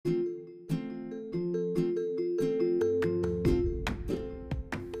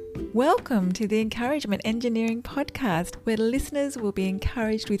Welcome to the Encouragement Engineering Podcast, where listeners will be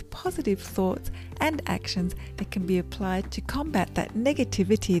encouraged with positive thoughts and actions that can be applied to combat that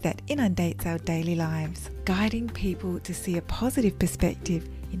negativity that inundates our daily lives, guiding people to see a positive perspective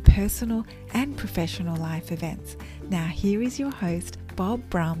in personal and professional life events. Now here is your host, Bob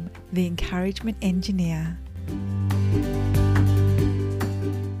Brum, the Encouragement Engineer.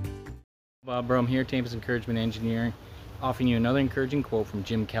 Bob Brum here, Tampa's Encouragement Engineering, offering you another encouraging quote from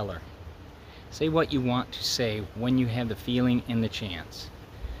Jim Keller. Say what you want to say when you have the feeling and the chance.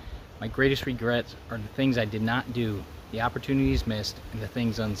 My greatest regrets are the things I did not do, the opportunities missed, and the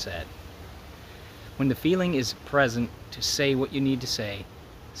things unsaid. When the feeling is present to say what you need to say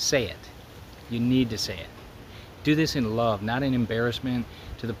it. You need to say it. Do this in love, not in embarrassment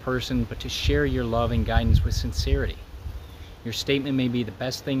to the person, but to share your love and guidance with sincerity. Your statement may be the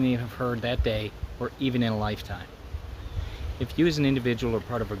best thing they have heard that day or even in a lifetime. If you as an individual or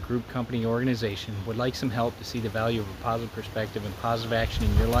part of a group, company, or organization would like some help to see the value of a positive perspective and positive action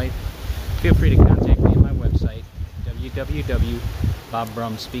in your life, feel free to contact me at my website,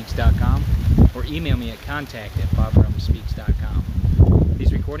 www.bobbrumspeaks.com, or email me at contact@bobbrumspeaks.com.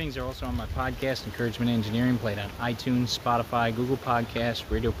 These recordings are also on my podcast, Encouragement Engineering, played on iTunes, Spotify, Google Podcasts,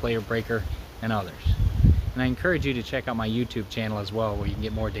 Radio Player Breaker, and others. And I encourage you to check out my YouTube channel as well, where you can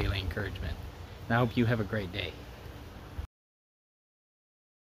get more daily encouragement. And I hope you have a great day.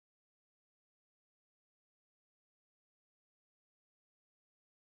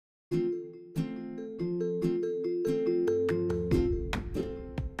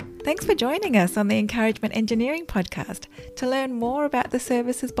 Thanks for joining us on the Encouragement Engineering Podcast. To learn more about the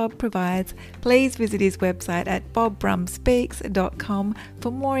services Bob provides, please visit his website at bobbrumspeaks.com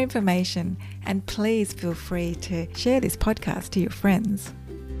for more information. And please feel free to share this podcast to your friends.